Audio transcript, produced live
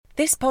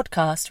This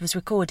podcast was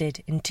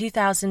recorded in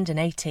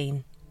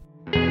 2018.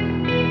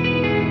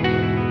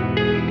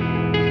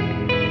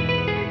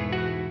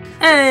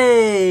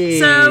 Hey!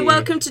 So,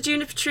 welcome to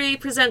Juniper Tree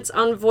Presents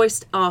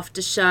Unvoiced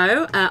After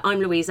Show. I'm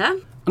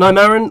Louisa. And I'm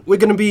Aaron. We're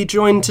going to be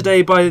joined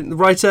today by the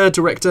writer,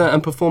 director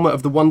and performer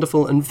of the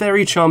wonderful and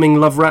very charming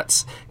Love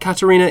Rats,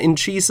 Katerina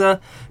Incisa,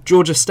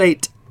 Georgia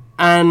State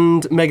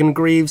and Megan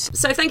Greaves.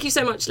 So thank you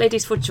so much,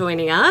 ladies, for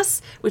joining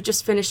us. We've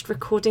just finished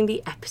recording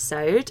the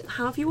episode.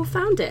 How have you all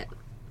found it?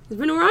 It's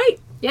been all right?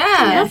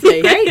 Yeah,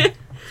 Lovely. Great.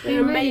 an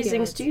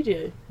amazing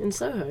studio in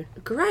Soho.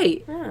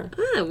 Great.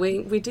 Yeah.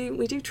 We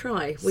do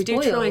try. We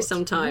do Spoiled. try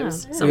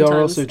sometimes. Yeah. Sometimes. We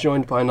are also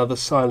joined by another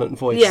silent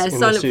voice Yeah, in the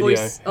silent studio.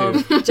 voice of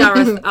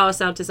Jareth, our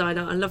sound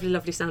designer, a lovely,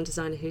 lovely sound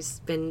designer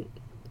who's been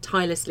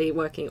tirelessly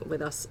working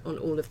with us on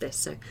all of this.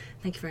 So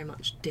thank you very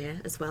much,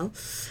 dear, as well.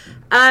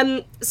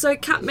 So,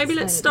 Kat, maybe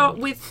let's start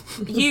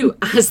with you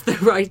as the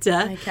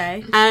writer.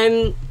 Okay.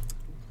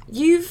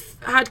 You've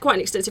had quite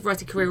an extensive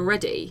writing career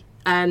already.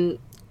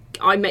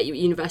 I met you at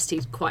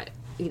university quite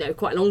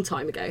a long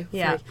time ago.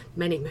 Yeah.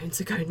 Many moons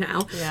ago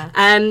now. Yeah.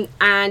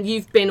 And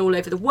you've been all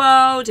over the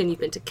world, and you've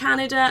been to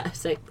Canada. I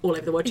say all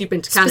over the world. You've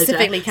been to Canada.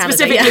 Specifically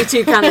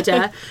To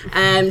Canada.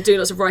 Doing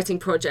lots of writing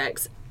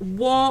projects.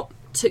 What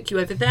took you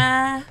over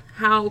there?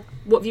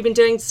 What have you been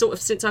doing sort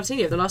of since I've seen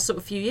you over the last sort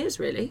of few years,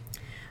 really?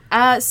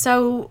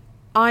 So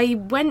I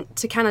went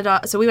to Canada.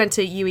 So we went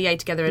to UEA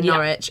together in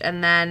Norwich,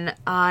 and then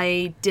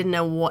I didn't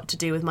know what to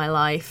do with my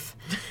life.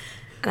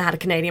 And I had a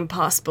Canadian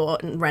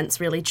passport, and rent's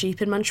really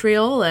cheap in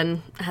Montreal,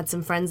 and I had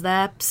some friends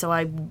there, so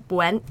I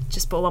went,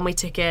 just bought a one-way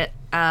ticket,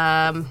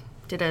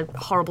 did a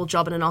horrible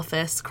job in an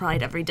office,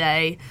 cried every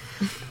day,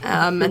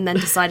 and then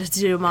decided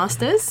to do a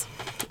master's.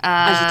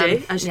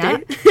 As you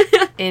do.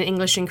 In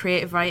English and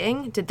creative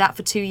writing. Did that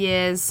for 2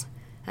 years,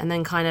 and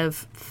then kind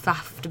of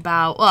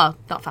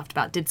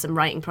did some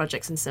writing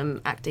projects and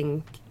some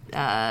acting,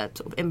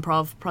 sort of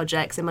improv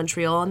projects in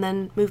Montreal, and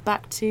then moved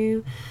back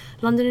to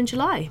London in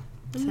July.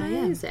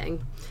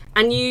 Amazing.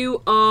 And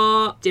you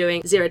are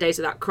doing 0 Days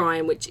Without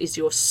Crying, which is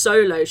your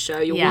solo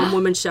show, your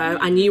one-woman show,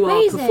 and you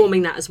are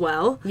performing that as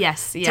well.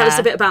 Yes, yeah. Tell us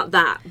a bit about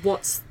that.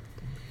 What's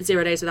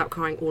 0 Days Without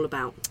Crying all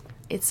about?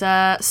 It's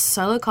a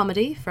solo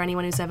comedy for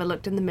anyone who's ever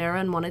looked in the mirror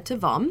and wanted to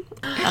vom.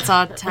 That's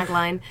our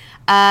tagline.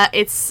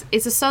 It's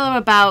a solo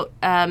about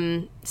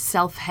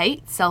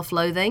self-hate,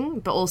 self-loathing,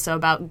 but also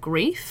about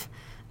grief.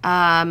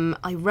 I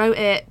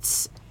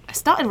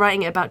started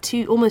writing it about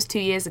almost 2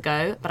 years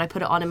ago, but I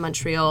put it on in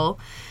Montreal,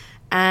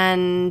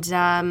 and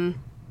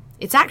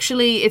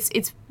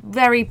it's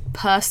very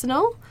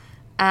personal,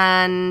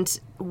 and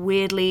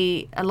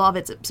weirdly a lot of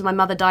it. So my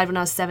mother died when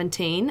I was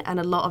 17, and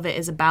a lot of it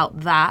is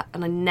about that.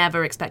 And I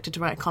never expected to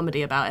write a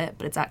comedy about it,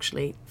 but it's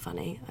actually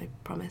funny, I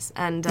promise.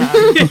 And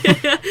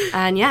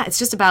and yeah, it's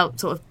just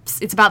about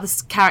it's about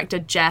this character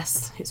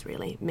Jess, who's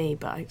really me,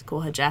 but I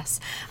call her Jess.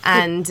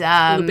 And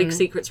all the big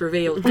secrets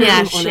revealed. Yeah,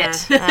 on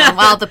shit. air.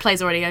 Well, the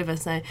play's already over,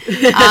 so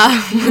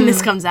when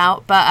this comes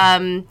out.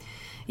 But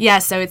yeah,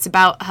 so it's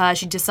about her.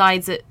 She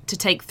decides to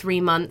take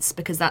 3 months,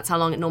 because that's how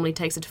long it normally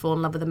takes her to fall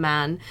in love with a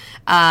man,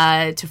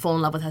 to fall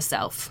in love with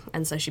herself.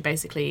 And so she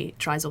basically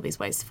tries all these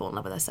ways to fall in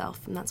love with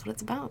herself, and that's what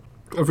it's about.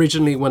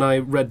 Originally, when I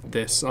read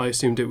this, I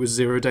assumed it was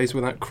 0 Days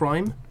Without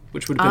Crime,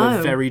 which would have been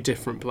a very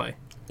different play.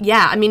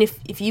 Yeah, I mean,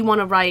 if you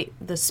want to write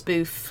the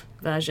spoof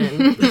version,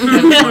 go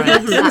for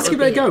it. Let's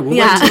give it a go. We'll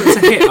Yeah. wait until it's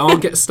a hit. I'll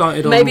get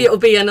started on... Maybe it'll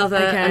be another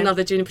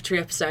Okay. Juniper Tree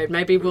episode.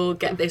 Maybe we'll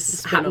get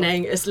this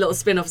happening. It's a little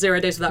spin-off, 0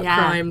 Days Without Yeah.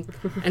 Crime,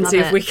 and Love see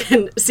if it.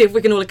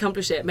 we can all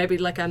accomplish it. Maybe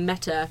like a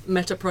meta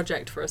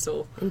project for us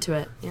all. Into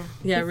it, yeah.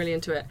 Yeah, really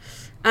into it.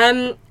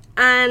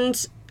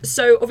 And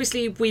so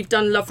obviously we've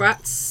done Love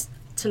Rats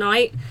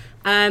tonight.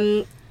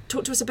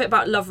 Talk to us a bit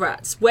about Love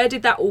Rats. Where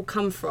did that all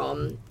come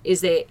from?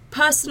 Is it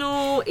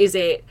personal? Is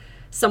it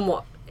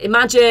somewhat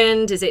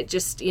imagined? Is it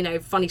just,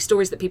 funny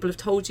stories that people have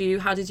told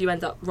you? How did you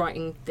end up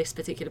writing this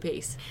particular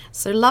piece?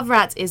 So Love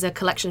Rats is a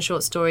collection of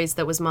short stories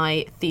that was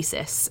my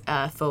thesis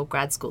for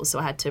grad school. So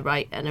I had to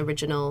write an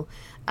original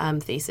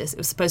thesis. It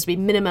was supposed to be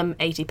minimum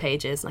 80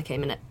 pages, and I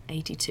came in at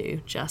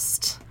 82,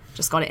 just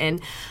got it in.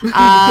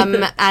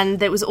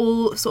 And it was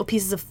all sort of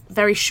pieces of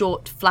very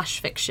short flash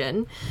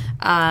fiction,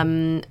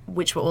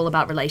 which were all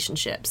about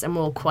relationships, and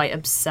were all quite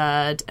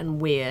absurd and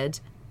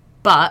weird,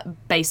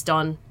 but based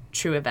on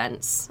true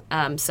events.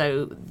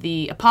 So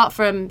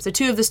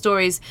two of the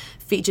stories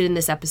featured in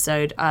this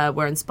episode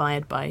were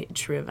inspired by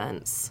true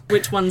events.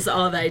 Which ones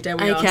are they, dare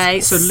we ask?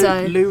 Okay, So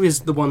Lou is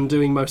the one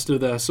doing most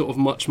of the sort of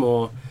much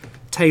more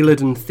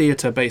tailored and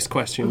theatre-based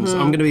questions.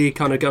 I'm going to be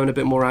kind of going a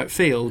bit more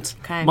outfield.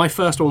 Okay. My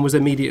first one was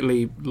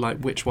immediately like,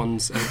 which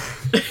ones are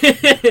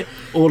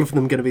all of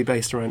them going to be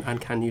based around, and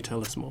can you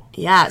tell us more?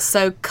 Yeah,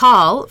 so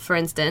Carl, for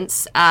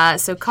instance,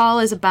 Carl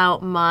is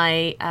about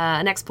my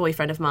an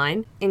ex-boyfriend of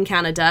mine in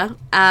Canada,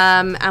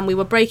 and we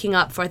were breaking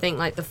up for I think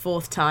like the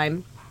 4th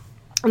time,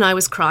 and I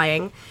was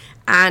crying,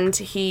 and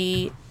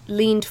he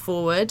leaned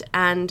forward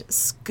and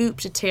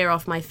scooped a tear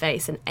off my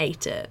face and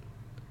ate it.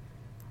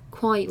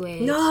 quite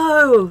weird.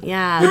 No.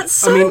 Yeah. That's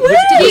so was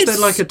weird. there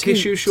like a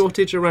tissue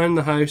shortage around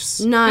the house?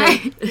 No.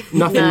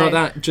 Nothing No. like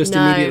that. Just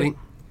No. immediately.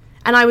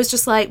 And I was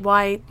just like,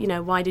 why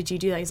did you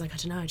do that? He's like, I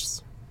don't know, I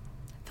just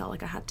felt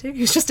like I had to. He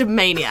was just a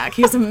maniac.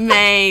 He was a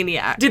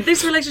maniac. Did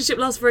this relationship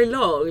last very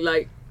long?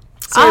 Like,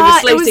 sorry, it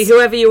Miss Lacey, was-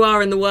 whoever you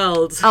are in the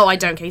world. Oh, I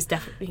don't care. He's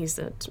definitely, he's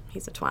a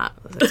twat.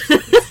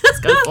 Let's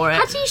go for it.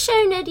 Had he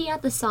shown any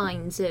other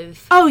signs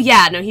of... Oh,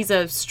 yeah, no, he's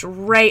a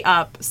straight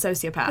up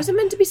sociopath. Was it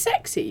meant to be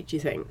sexy, do you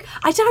think?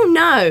 I don't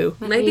know.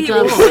 Maybe it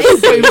gloves.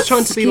 was. He was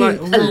trying to be like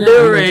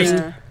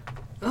Alluring.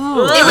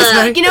 It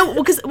was, you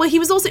know, because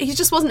he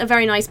just wasn't a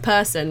very nice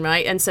person,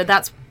 right? And so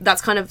that's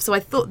kind of, so I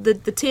thought the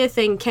tear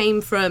thing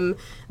came from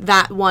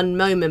that one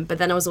moment, but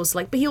then I was also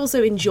like, but he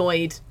also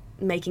enjoyed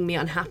making me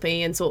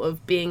unhappy and sort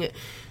of being, it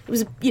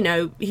was, you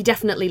know, he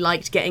definitely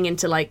liked getting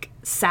into like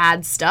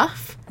sad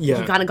stuff. Yeah.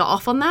 He kind of got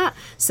off on that.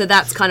 So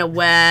that's kind of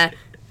where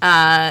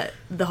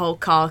the whole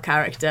Carl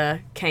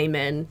character came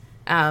in.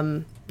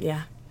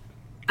 Yeah.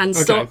 And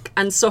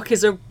Okay. Sock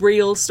is a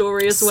real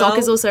story as well. Sock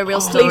is also a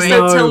real story. Please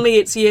don't No. tell me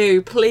it's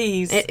you,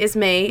 please. It is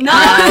me. No.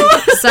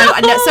 So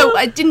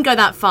I didn't go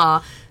that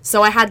far.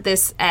 So I had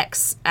this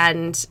ex,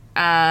 and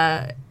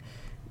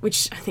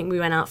which I think we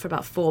went out for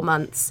about 4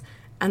 months,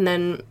 and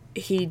then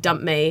he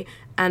dumped me.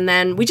 And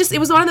then it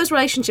was one of those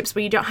relationships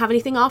where you don't have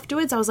anything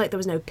afterwards. I was like, there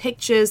was no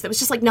pictures. There was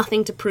just like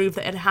nothing to prove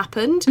that it had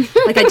happened.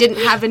 Like I didn't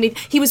have any.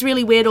 He was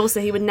really weird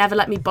also. He would never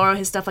let me borrow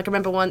his stuff. Like I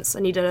remember once I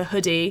needed a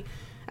hoodie.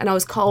 And I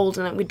was cold,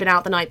 and we'd been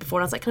out the night before,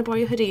 and I was like, can I borrow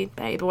your hoodie,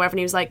 babe, or whatever? And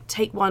he was like,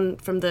 take one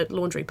from the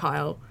laundry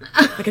pile,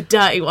 like a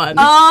dirty one.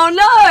 Oh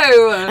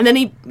no! And then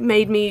he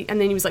made me,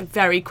 and then he was like,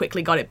 very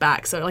quickly got it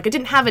back. So like I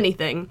didn't have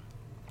anything.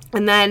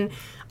 And then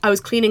I was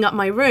cleaning up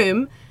my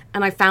room,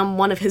 and I found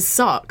one of his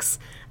socks.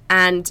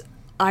 And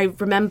I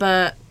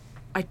remember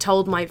I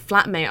told my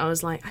flatmate, I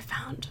was like, I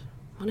found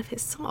one of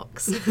his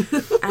socks.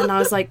 And I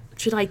was like,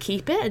 should I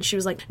keep it? And she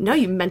was like, no,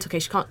 you mental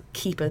case, you can't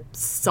keep a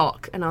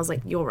sock. And I was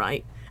like, you're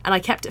right. And I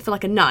kept it for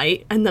like a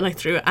night, and then I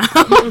threw it out.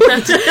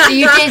 So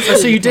you did.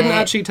 So you keep didn't it.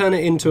 actually turn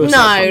it into a No,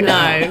 sock?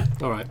 no.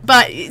 All right.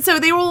 But so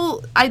they were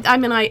all. I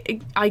mean, I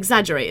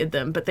exaggerated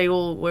them, but they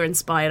all were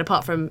inspired.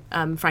 Apart from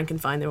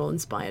Frankenfine, they're all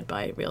inspired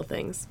by real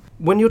things.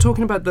 When you're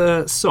talking about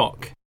the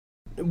sock,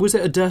 was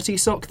it a dirty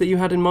sock that you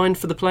had in mind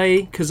for the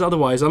play? Because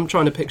otherwise, I'm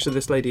trying to picture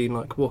this lady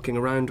like walking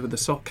around with a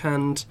sock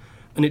hand,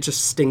 and it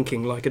just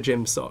stinking like a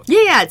gym sock.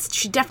 Yeah,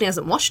 she definitely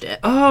hasn't washed it.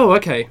 Oh,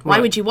 okay. Why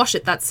right. would you wash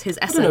it? That's his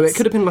I essence. don't know. It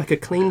could have been like a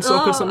clean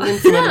sock or something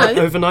from an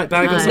overnight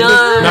bag or No.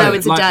 something. No,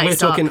 it's a like dirty we're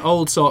sock. talking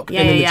old sock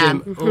Yeah, in the yeah,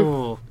 gym.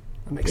 Oh,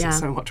 that makes Yeah. it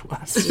so much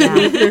worse.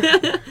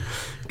 Yeah.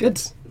 Good.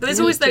 But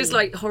there's always those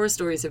like horror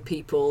stories of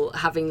people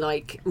having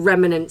like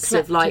remnants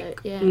of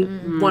like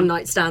Collected, yeah. one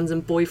night stands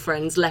and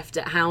boyfriends left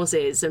at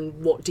houses, and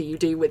what do you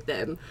do with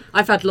them?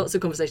 I've had lots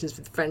of conversations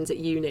with friends at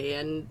uni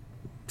and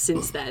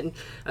since then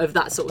of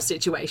that sort of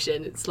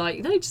situation. It's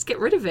like, no, just get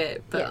rid of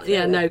it. But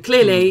yeah, no,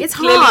 clearly It's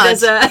clearly hard.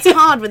 there's a It's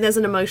hard when there's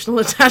an emotional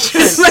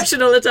attachment.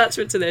 emotional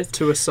attachment to this.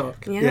 To a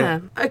sock.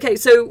 Yeah. Okay,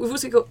 so we've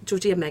also got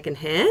Georgie and Megan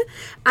here,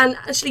 and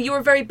actually you're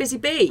a very busy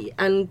bee,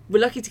 and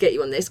we're lucky to get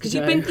you on this because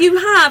you've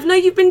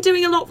been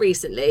doing a lot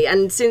recently,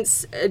 and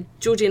since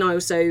Georgie and I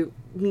also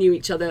knew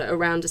each other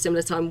around a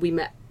similar time, we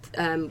met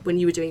when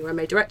you were doing your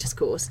MA Directors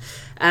course,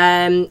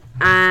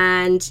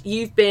 and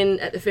you've been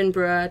at the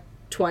Finborough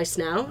twice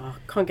now. Oh,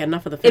 can't get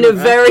enough of the In a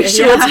Finborough. very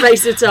short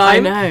space of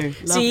time. I know.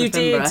 So Love you the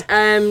did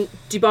Finborough.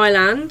 Dubai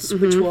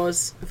Land, which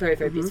was very,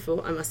 very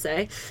beautiful, I must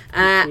say.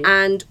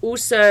 And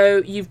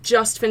also, you've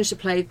just finished a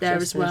play there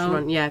Just as well. finished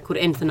one, yeah, called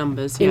Into the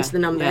Numbers. Into the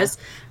Numbers.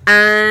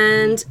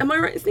 And am I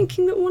right in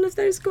thinking that one of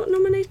those got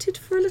nominated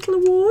for a little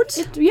award?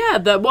 Yeah,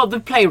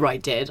 the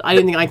playwright did. I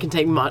don't think I can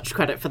take much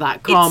credit for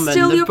that. Carmen,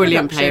 still the your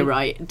brilliant production.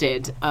 playwright,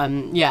 did.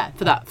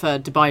 For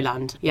Dubai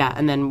Land. Yeah,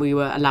 and then we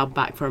were allowed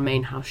back for a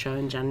main house show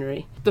in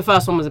January. The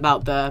first one was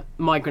about the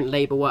migrant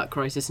labour work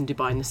crisis in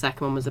Dubai, and the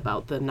second one was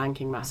about the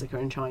Nanking massacre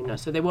in China.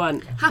 So they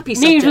weren't. Happy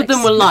Neither of subjects.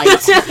 them were light.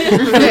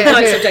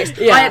 Nice subjects.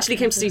 Yeah. I actually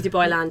came to see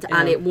Dubai Land,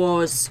 and it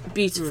was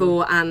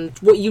beautiful. And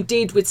what you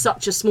did with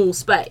such a small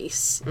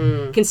space,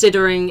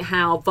 considering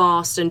how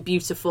vast and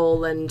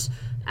beautiful and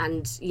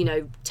you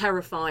know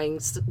terrifying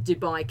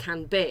Dubai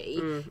can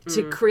be,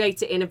 to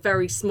create it in a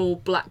very small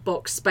black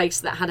box space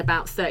that had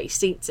about 30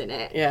 seats in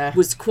it,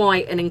 was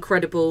quite an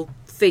incredible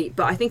feat.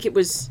 But I think it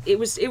was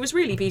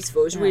really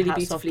beautiful. It was really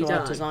Hats off beautifully to our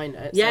done.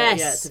 designer.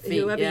 Yes, it's a feat.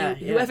 whoever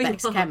you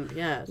Bex are. Kemp,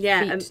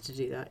 feat to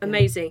do that.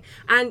 Amazing.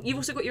 And you've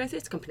also got your own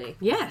theatre company.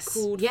 Yes,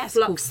 Called yes,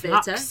 Flux called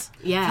Theatre. Flux.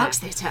 Yeah, Flux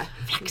Theatre.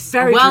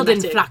 Very world in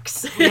dramatic.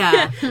 flux.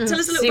 Yeah. Tell us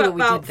a See little what bit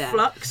we about did there.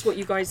 Flux, what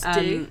you guys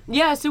do.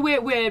 Yeah, so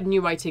we're a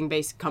new writing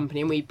based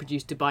company, and we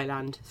produce Dubai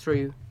Land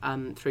through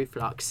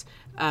Flux.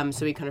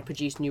 So we kind of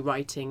produce new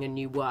writing and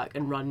new work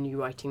and run new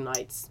writing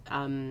nights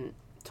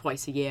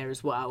twice a year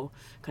as well,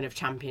 kind of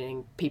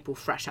championing people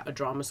fresh out of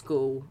drama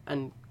school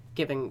and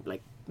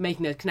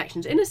making those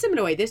connections in a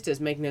similar way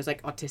making those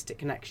like artistic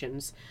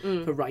connections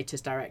for writers,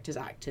 directors,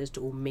 actors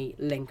to all meet,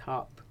 link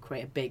up,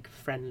 create a big,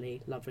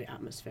 friendly, lovely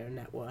atmosphere and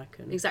network.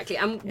 And Exactly.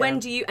 And when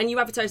do you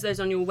advertise those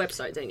on your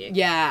website, don't you?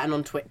 yeah, and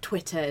on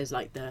Twitter is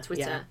like the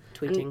Twitter.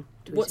 tweeting.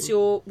 What's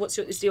your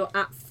is your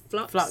at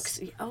Flux? Flux?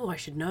 Oh, I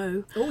should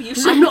know. Oh, you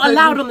should. I'm not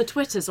allowed on the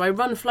Twitter, so I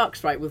run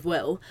Flux right with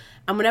Will,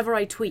 and whenever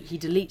I tweet, he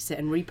deletes it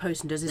and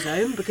reposts and does his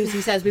own because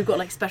he says we've got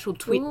like special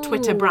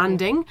Twitter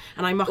branding,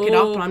 and I muck it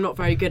up, and I'm not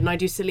very good, and I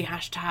do silly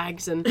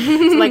hashtags, and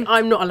so, like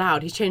I'm not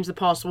allowed. He's changed the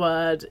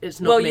password.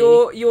 It's not me.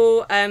 Well,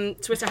 your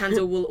Twitter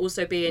handle will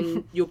also be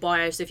in your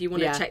bio, so if you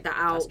want to Yeah, check that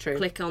that's out, true.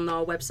 click on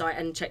our website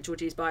and check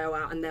Georgie's bio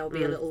out, and there'll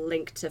be a little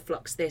link to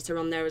Flux Theatre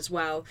on there as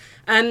well.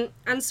 And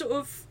sort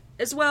of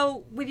as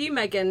well with you,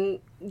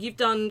 Megan, you've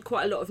done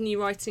quite a lot of new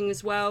writing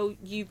as well.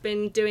 You've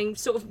been doing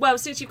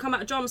since you've come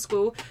out of drama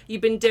school,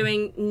 you've been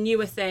doing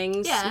newer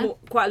things,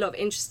 quite a lot of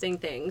interesting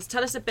things.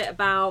 Tell us a bit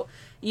about.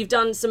 You've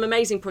done some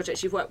amazing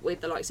projects. You've worked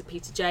with the likes of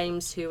Peter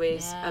James, who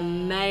is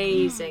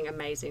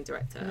amazing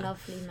director.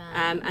 Lovely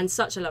man. And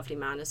such a lovely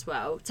man as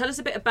well. Tell us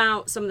a bit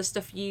about some of the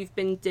stuff you've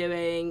been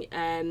doing.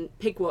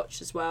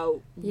 Pigwatch as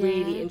well,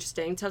 really Yeah.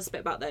 interesting. Tell us a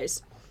bit about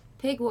those.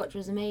 Pigwatch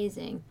was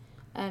amazing.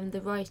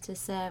 The writer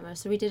Sarah,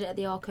 so we did it at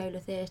the Arcola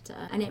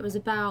Theatre, and it was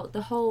about,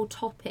 the whole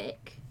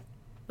topic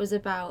was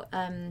about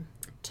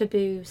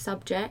taboo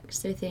subjects,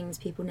 so things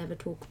people never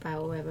talk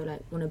about or ever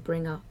like want to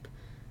bring up,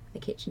 the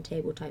kitchen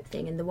table type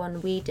thing. And the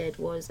one we did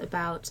was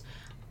about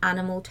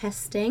animal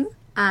testing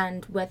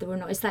and whether or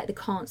not it's like the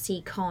can't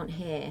see, can't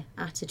hear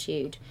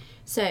attitude.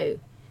 So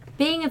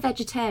being a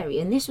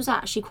vegetarian, this was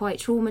actually quite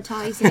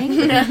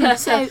traumatising.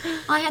 So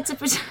I had to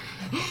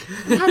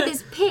we had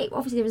this pig,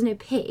 obviously there was no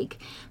pig,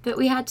 but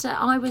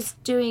I was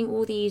doing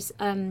all these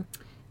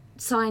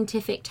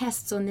scientific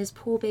tests on this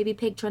poor baby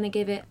pig, trying to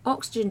give it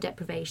oxygen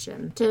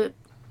deprivation to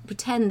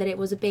pretend that it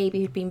was a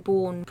baby who'd been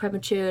born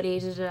prematurely.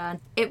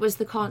 It was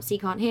the can't see,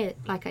 can't hear,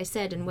 like I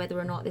said, and whether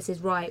or not this is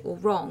right or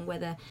wrong,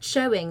 whether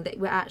showing that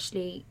we're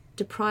actually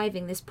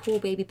depriving this poor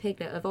baby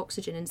piglet of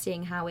oxygen and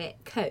seeing how it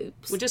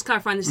copes. We're just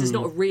clarifying this is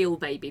not a real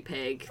baby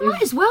pig.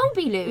 Might as well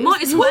be, Lou.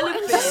 Might as well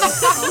have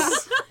been.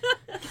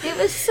 It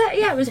was so,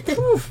 it was,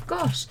 oof,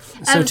 gosh.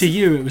 So to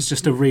you, it was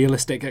just a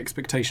realistic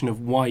expectation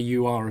of why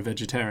you are a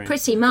vegetarian.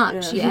 Pretty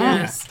much,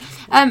 yes.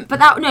 But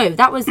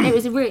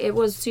it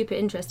was super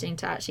interesting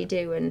to actually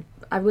do, and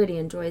I really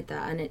enjoyed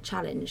that, and it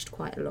challenged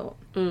quite a lot.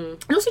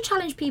 And also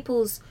challenged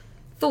people's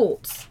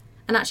thoughts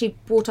and actually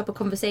brought up a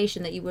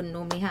conversation that you wouldn't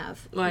normally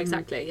have. Well,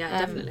 exactly, yeah,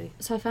 definitely.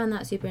 So I found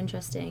that super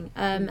interesting.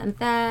 And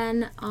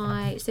then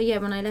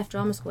when I left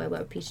drama school, I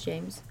worked with Peter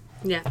James,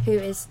 who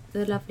is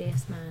the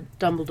loveliest man.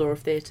 Dumbledore of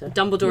theatre.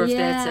 Dumbledore of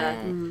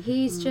theatre.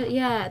 He's just,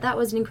 that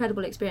was an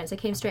incredible experience. I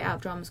came straight out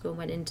of drama school and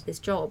went into this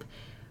job,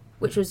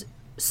 which was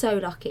so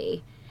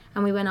lucky.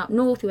 And we went up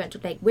north, we went to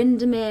Lake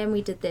Windermere, and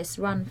we did this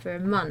run for a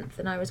month.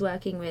 And I was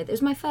working with, it was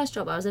my first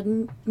job, I was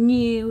a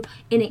new,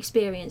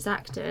 inexperienced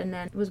actor, and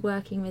then was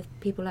working with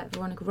people like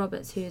Veronica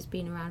Roberts, who has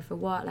been around for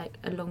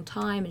a long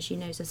time, and she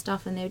knows her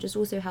stuff, and they were just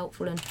also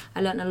helpful, and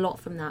I learnt a lot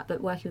from that.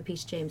 But working with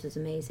Peter James was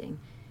amazing.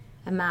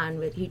 A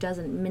man who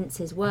doesn't mince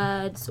his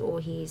words, or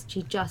we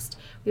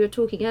were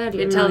talking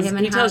earlier about him,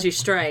 and he tells you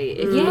straight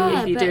if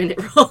you're doing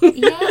it wrong.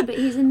 But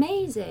he's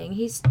amazing.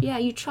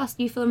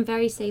 You feel in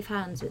very safe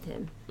hands with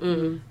him.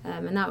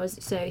 And that was,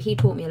 so he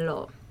taught me a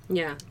lot.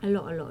 Yeah. A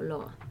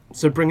lot.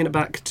 So bringing it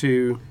back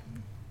to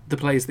the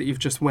plays that you've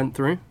just went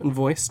through and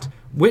voiced,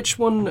 which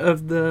one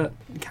of the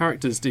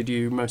characters did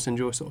you most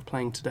enjoy sort of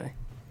playing today?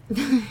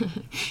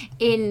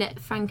 In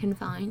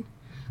Frankenfine,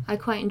 I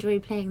quite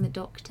enjoyed playing the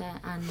doctor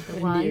and the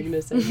wife. I knew you were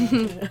going to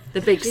say that. The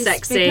big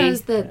sexy.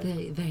 Because the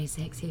very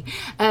sexy.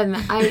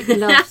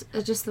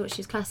 I just thought she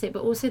was classic,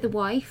 but also the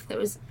wife that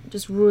was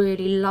just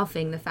really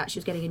loving the fact she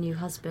was getting a new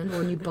husband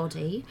or a new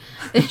body.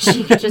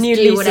 She could just new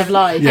do lease whatever. of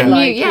life.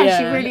 Yeah.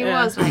 She really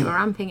was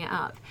ramping it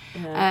up.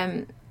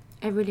 Yeah.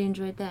 I really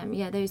enjoyed them.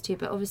 Yeah, those two,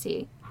 but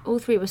obviously all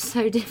three were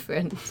so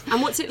different.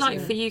 And what's it like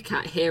for you,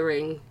 Kat,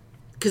 hearing...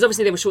 Because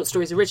obviously they were short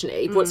stories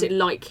originally. What's it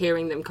like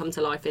hearing them come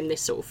to life in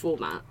this sort of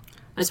format?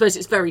 I suppose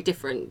it's very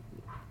different.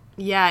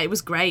 Yeah, it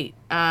was great.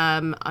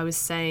 I was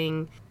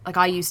saying,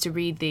 I used to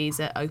read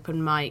these at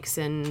open mics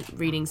and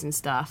readings and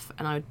stuff,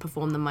 and I would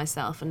perform them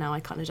myself, and now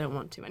I kind of don't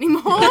want to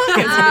anymore.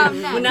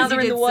 Well, now they're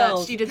in the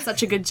world. You did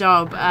such a good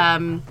job.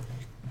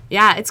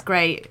 Yeah, it's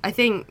great. I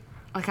think,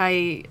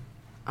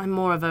 I'm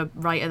more of a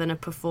writer than a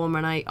performer,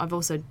 and I've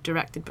also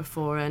directed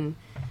before, and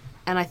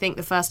I think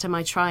the first time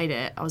I tried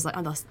it, I was like,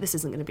 oh, this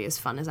isn't going to be as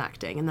fun as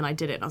acting, and then I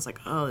did it, and I was like,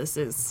 oh, this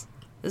is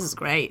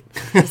great.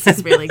 This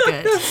is really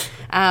good.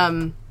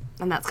 And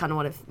that's kind of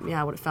what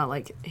it felt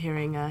like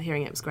hearing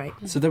it was great.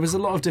 So there was a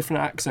lot of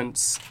different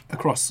accents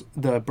across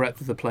the breadth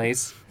of the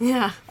plays.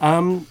 Yeah.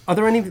 Are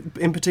there any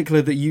in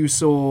particular that you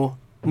saw,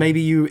 maybe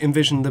you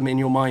envisioned them in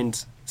your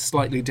mind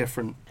slightly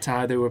different to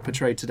how they were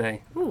portrayed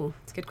today? Ooh,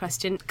 that's a good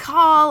question.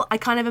 Carl, I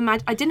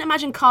didn't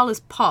imagine Carl as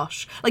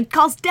posh.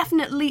 Carl's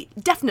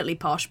definitely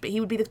posh, but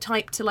he would be the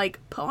type to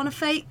put on a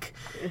fake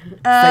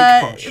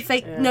posh.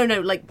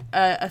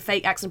 A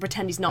fake accent,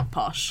 pretend he's not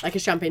posh. Like a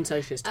champagne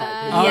socialist type.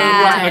 Oh,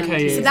 right,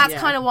 okay, So yeah. that's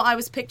kind of what I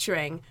was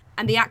picturing.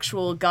 And the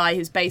actual guy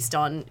who's based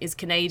on is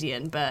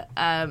Canadian, but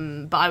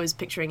I was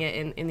picturing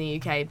it in the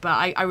UK.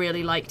 But I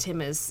really liked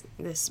him as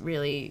this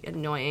really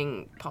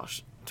annoying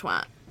posh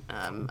twat.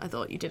 I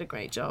thought you did a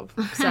great job.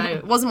 So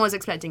it wasn't what I was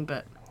expecting,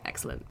 but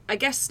excellent. I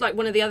guess like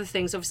one of the other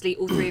things, obviously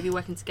all three of you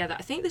working together,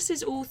 I think this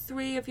is all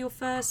three of your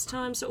first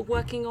time sort of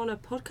working on a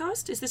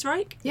podcast, is this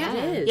right? Yeah,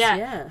 it is.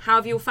 Yeah. How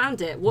have you all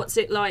found it? What's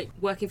it like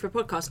working for a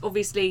podcast?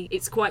 Obviously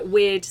it's quite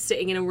weird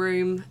sitting in a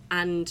room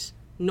and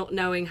not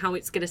knowing how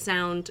it's going to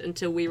sound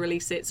until we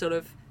release it sort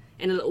of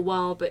in a little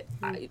while, but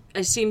I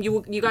assume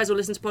you guys all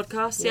listen to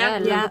podcasts, yeah?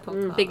 love a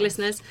podcast. Big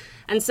listeners.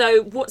 And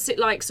so what's it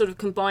like sort of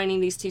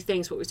combining these two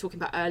things, what we were talking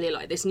about earlier,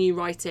 like this new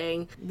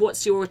writing?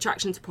 What's your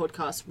attraction to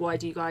podcasts? Why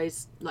do you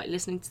guys like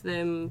listening to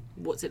them?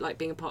 What's it like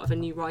being a part of a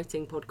new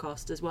writing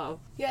podcast as well?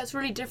 Yeah, it's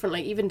really different.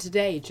 Like even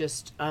today,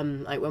 just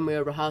like when we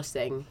were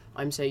rehearsing,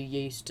 I'm so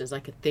used as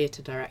like a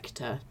theatre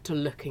director to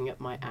looking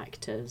at my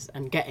actors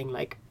and getting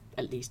like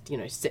at least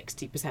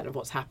 60% of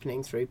what's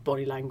happening through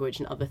body language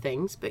and other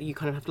things, but you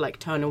kind of have to like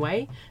turn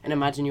away and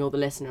imagine you're the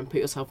listener and put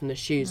yourself in the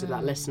shoes of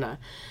that listener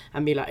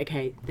and be like,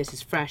 okay, this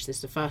is fresh, this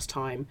is the first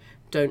time,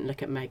 don't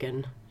look at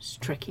Megan, it's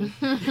tricky.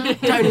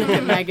 Don't look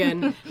at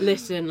Megan,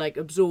 listen, like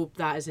absorb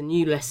that as a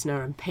new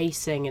listener, and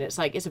pacing, and it's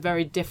a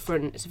very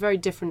different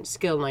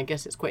skill, and I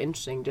guess it's quite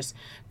interesting just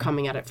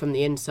coming at it from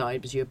the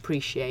inside because you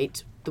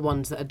appreciate the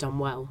ones that are done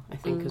well, I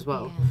think, as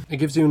well. It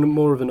gives you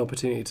more of an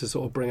opportunity to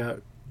sort of bring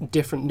out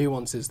different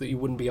nuances that you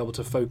wouldn't be able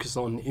to focus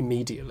on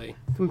immediately.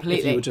 Completely.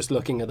 If you were just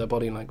looking at their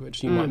body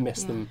language, you might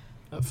miss them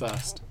at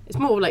first. It's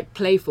more like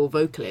playful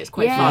vocally. It's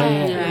quite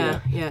fun. Yeah,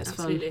 it's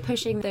Absolutely. fun.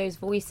 Pushing those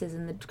voices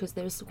because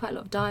there was quite a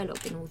lot of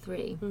dialogue in all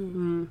three.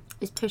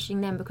 Is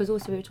pushing them, because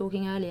also we were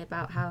talking earlier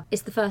about how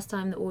it's the first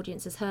time the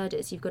audience has heard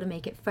it, so you've got to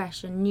make it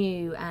fresh and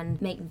new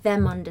and make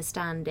them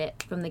understand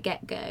it from the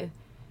get-go.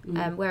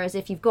 Whereas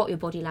if you've got your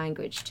body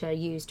language to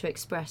use to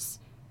express,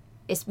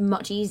 it's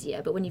much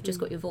easier, but when you've just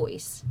got your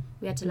voice,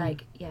 we had to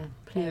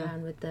play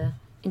around with the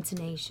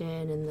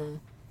intonation and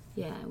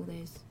all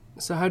those.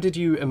 So how did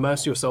you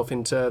immerse yourself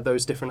into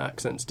those different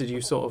accents? Did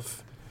you sort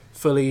of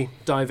fully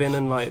dive in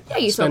and like Yeah,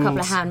 you saw a couple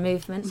of hand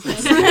movements.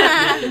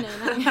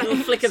 Little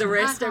flick of the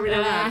wrist every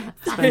now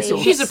and then.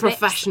 She's a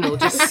professional,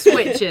 just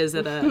switches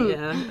at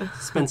a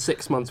spend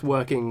 6 months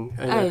working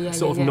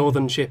in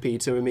northern chippy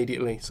to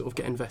immediately sort of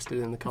get invested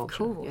in the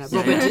culture? Of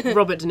course.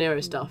 Robert De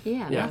Niro stuff.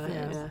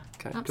 Yeah.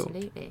 Okay,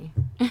 Absolutely.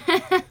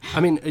 cool. I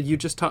mean, you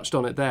just touched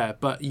on it there,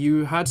 but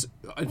you had,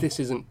 this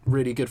isn't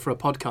really good for a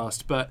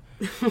podcast, but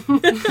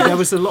there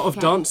was a lot of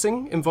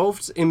dancing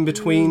involved in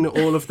between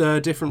all of the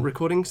different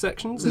recording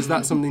sections. Is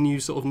that something you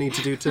sort of need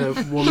to do to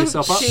warm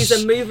yourself up? She's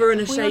a mover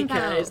and a Warmed shaker,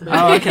 out. isn't it?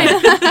 Oh, okay.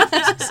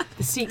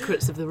 The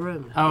secrets of the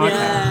room. Oh, okay.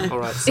 Yeah. All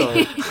right,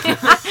 sorry.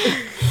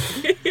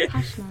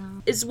 Hush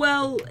now. As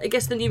well, I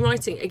guess the new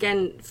writing,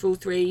 again, for all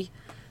three,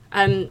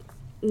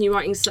 new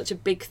writing is such a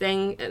big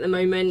thing at the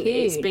moment.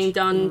 Huge. It's being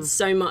done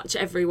so much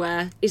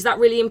everywhere. Is that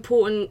really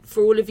important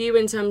for all of you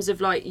in terms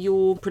of like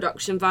your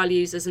production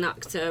values as an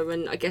actor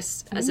and I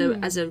guess as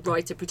a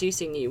writer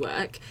producing new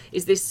work?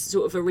 Is this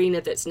sort of arena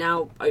that's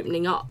now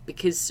opening up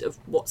because of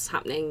what's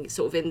happening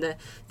sort of in the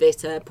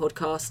theatre,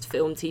 podcast,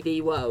 film,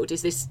 TV world?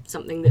 Is this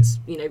something that's,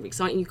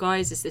 exciting you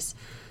guys? Is this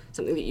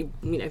something that you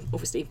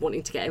obviously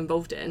wanting to get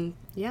involved in?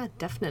 Yeah,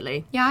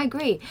 definitely. Yeah, I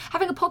agree.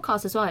 Having a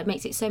podcast as well, it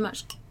makes it so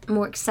much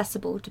more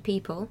accessible to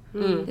people.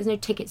 There's no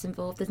tickets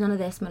involved, there's none of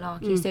this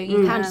malarkey, so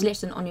you can just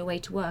listen on your way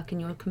to work and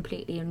you're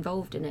completely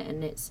involved in it,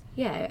 and it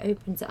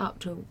opens it up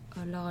to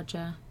a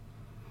larger...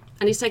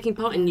 And is taking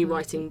part in new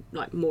writing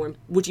like more?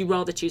 Would you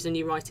rather choose a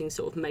new writing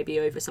sort of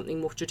maybe over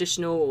something more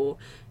traditional, or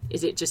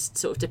is it just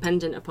sort of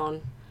dependent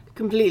upon?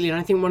 Completely, and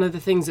I think one of the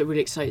things that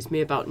really excites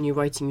me about new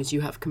writing is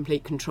you have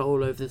complete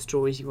control over the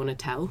stories you want to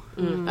tell.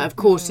 Of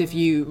course, if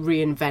you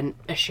reinvent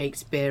a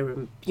Shakespeare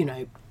and,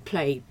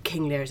 play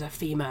King Lear as a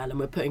female and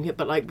we're putting it,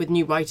 but like with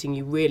new writing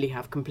you really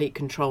have complete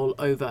control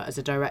over, as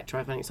a director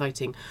I find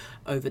exciting,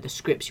 over the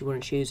scripts you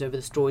want to choose, over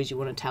the stories you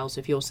want to tell. So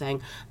if you're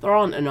saying there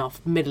aren't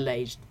enough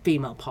middle-aged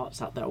female parts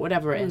out there, or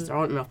whatever it is, there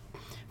aren't enough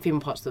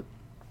female parts that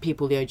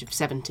people the age of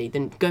 70,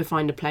 then go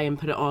find a play and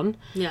put it on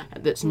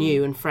that's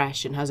new and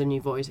fresh and has a new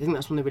voice. I think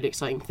that's one of the really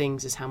exciting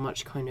things, is how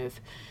much kind of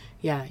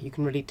you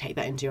can really take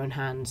that into your own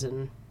hands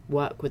and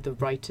work with the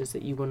writers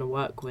that you want to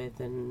work with.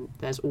 And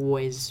there's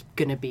always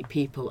going to be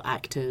people,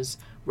 actors,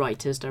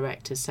 writers,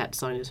 directors, set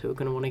designers who are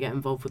going to want to get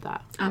involved with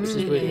that.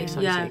 Absolutely. Which is really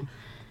exciting. Yeah.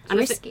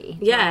 It's risky.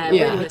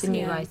 Really With the new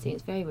risky. writing,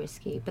 it's very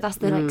risky. But that's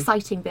the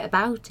exciting bit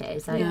about it.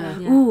 It's like, Yeah.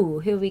 ooh,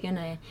 who are we going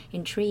to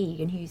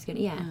intrigue and who's going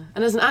to...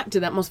 And as an actor,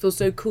 that must feel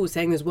so cool,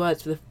 saying those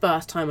words for the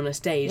first time on a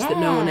stage that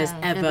no one has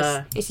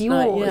ever... It's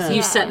yours.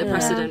 You set the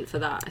precedent for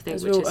that, I think,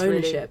 It's which real is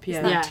ownership, really...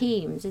 It's like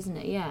teams, isn't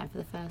it? Yeah, for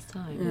the first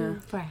time.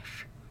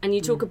 Fresh. And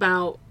you talk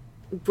about,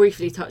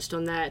 briefly touched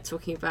on there,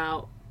 talking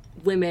about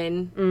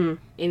women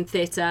in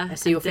theatre. I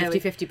see your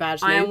 50-50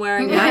 badge, I Lou. am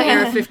wearing my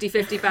Hera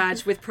 50-50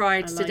 badge with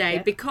pride like today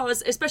it.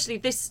 because, especially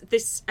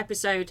this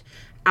episode,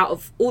 out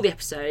of all the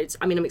episodes,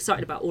 I mean, I'm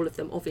excited about all of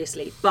them,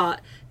 obviously, but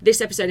this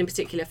episode in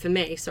particular for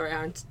me, sorry,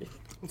 Aaron,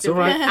 It's all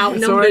right.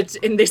 outnumbered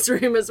in this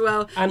room as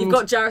well. And- You've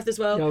got Jareth as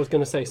well. Yeah, I was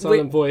going to say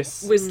silent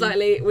voice. We're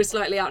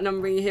slightly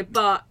outnumbering you here,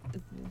 but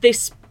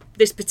this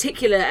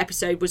particular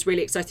episode was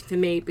really exciting for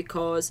me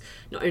because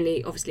not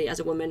only obviously as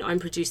a woman I'm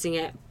producing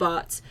it,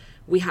 but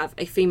we have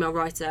a female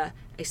writer,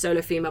 a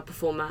solo female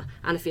performer,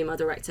 and a female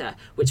director,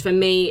 which for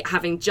me,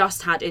 having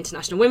just had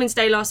International Women's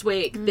Day last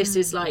week, this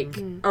is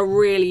like a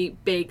really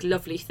big,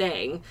 lovely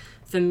thing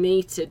for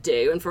me to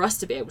do and for us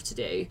to be able to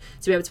do,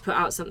 to be able to put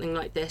out something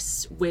like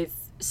this with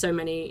so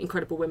many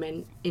incredible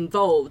women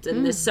involved,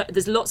 and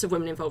there's lots of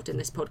women involved in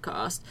this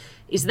podcast.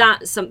 Is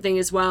that something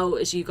as well,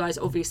 as you guys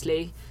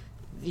obviously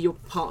you're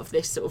part of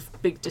this sort of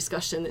big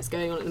discussion that's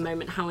going on at the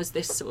moment? How is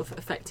this sort of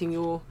affecting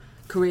your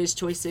careers,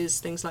 choices,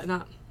 things like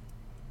that?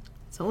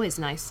 It's always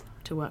nice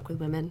to work with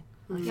women.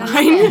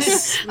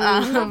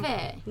 I love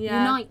it.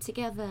 Yeah. Unite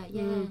together.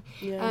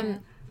 Yeah.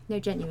 No,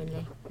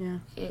 genuinely. Yeah.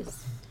 It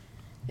is.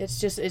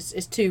 It's just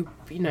it's too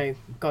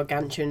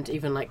gargantuan to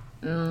even like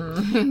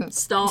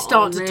Start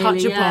start to on, touch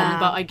really, upon. yeah.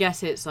 But I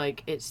guess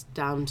it's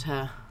down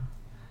to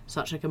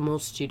such like a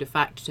multitude of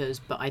factors.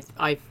 But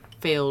I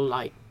feel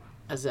like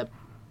as a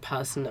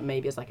person that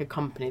maybe as like a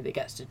company that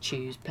gets to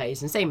choose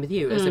plays, and same with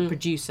you as a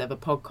producer of a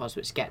podcast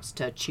which gets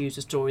to choose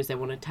the stories they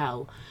want to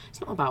tell.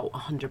 It's not about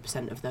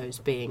 100% of those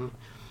being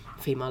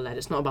female led.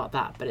 It's not about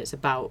that, but it's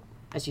about,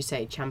 as you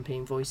say,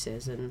 championing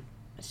voices. And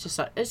it's just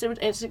like it's an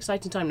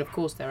exciting time. And of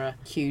course there are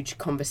huge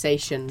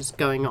conversations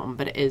going on,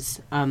 but it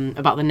is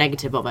about the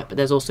negative of it, but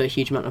there's also a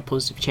huge amount of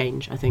positive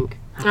change, I think,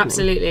 happening.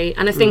 Absolutely.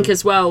 And I think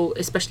as well,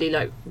 especially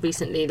like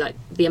recently, like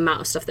the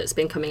amount of stuff that's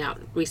been coming out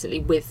recently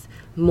with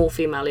more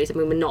female leads. I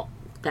mean, we're not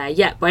there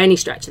yet by any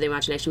stretch of the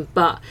imagination,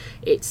 but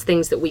it's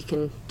things that we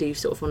can do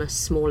sort of on a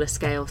smaller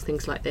scale,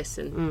 things like this,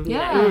 and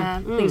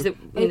things that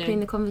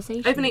Opening the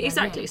conversation. opening again,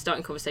 exactly yeah.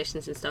 starting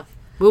conversations and stuff.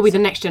 We'll be the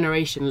next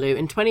generation, Lou.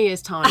 In 20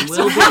 years' time,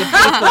 we'll be the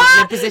people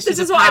in a position This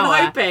is of what power.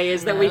 I'm hoping,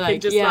 is that we can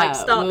just like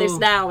start this we'll-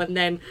 now, and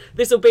then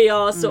this will be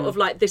our sort of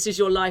like this is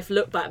your life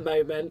look back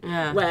moment,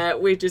 Yeah. where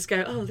we just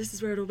go, oh, this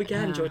is where it all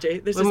began, Georgie.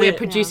 This When is we're it.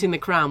 producing The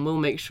Crown, we'll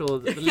make sure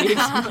that the leads...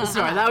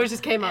 Sorry, that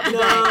just came out today.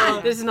 No.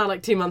 This is now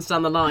like 2 months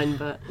down the line,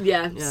 but...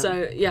 Yeah, so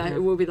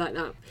it will be like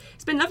that.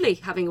 It's been lovely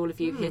having all of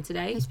you here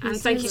today, It's been and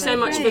thank you so so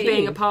much for great.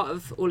 being a part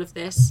of all of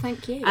this.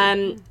 Thank you.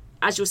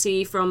 As you'll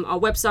see from our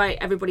website,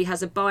 everybody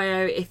has a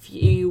bio. If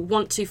you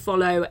want to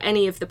follow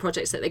any of the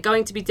projects that they're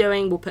going to be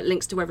doing, we'll put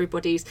links to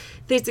everybody's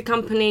theatre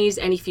companies,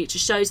 any future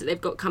shows that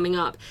they've got coming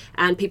up,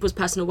 and people's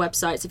personal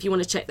websites. If you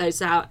want to check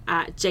those out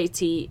at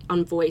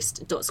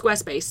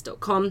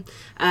jtunvoiced.squarespace.com,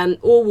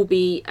 or will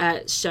be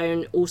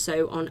shown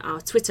also on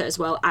our Twitter as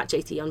well, at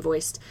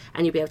jtunvoiced,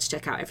 and you'll be able to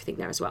check out everything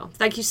there as well.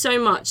 Thank you so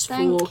much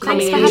Thank for you.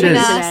 coming Thanks in for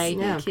having today us.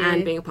 Yeah. Thank you.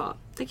 and being a part.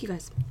 Thank you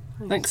guys.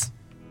 Thanks.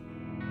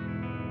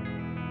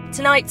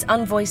 Tonight's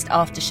Unvoiced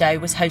After Show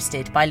was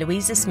hosted by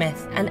Louisa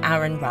Smith and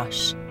Aaron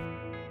Rush.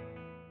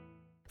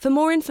 For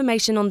more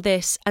information on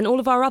this and all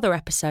of our other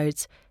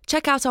episodes,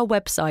 check out our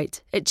website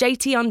at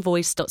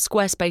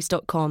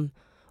jtunvoiced.squarespace.com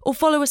or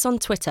follow us on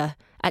Twitter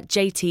at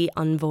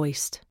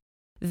jtunvoiced.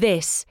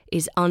 This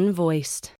is Unvoiced.